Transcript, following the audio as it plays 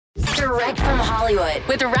Direct from Hollywood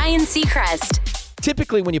with Ryan Seacrest.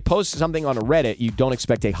 Typically, when you post something on a Reddit, you don't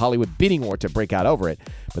expect a Hollywood bidding war to break out over it.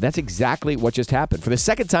 But that's exactly what just happened. For the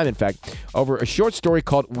second time, in fact, over a short story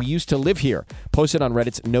called We Used to Live Here, posted on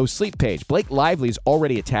Reddit's No Sleep page. Blake Lively is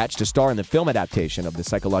already attached to star in the film adaptation of the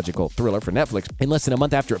psychological thriller for Netflix. In less than a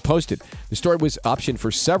month after it posted, the story was optioned for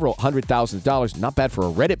several $100,000, not bad for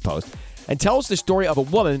a Reddit post, and tells the story of a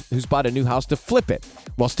woman who's bought a new house to flip it.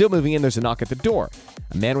 While still moving in, there's a knock at the door.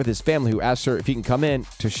 A man with his family who asks her if he can come in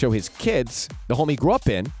to show his kids the home he grew up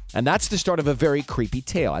in. And that's the start of a very creepy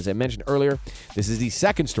tale. As I mentioned earlier, this is the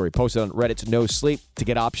second story posted on Reddit's No Sleep to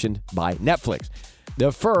get optioned by Netflix.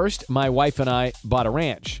 The first, My Wife and I Bought a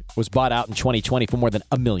Ranch, was bought out in 2020 for more than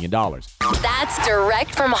 $1 million. That's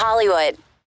direct from Hollywood.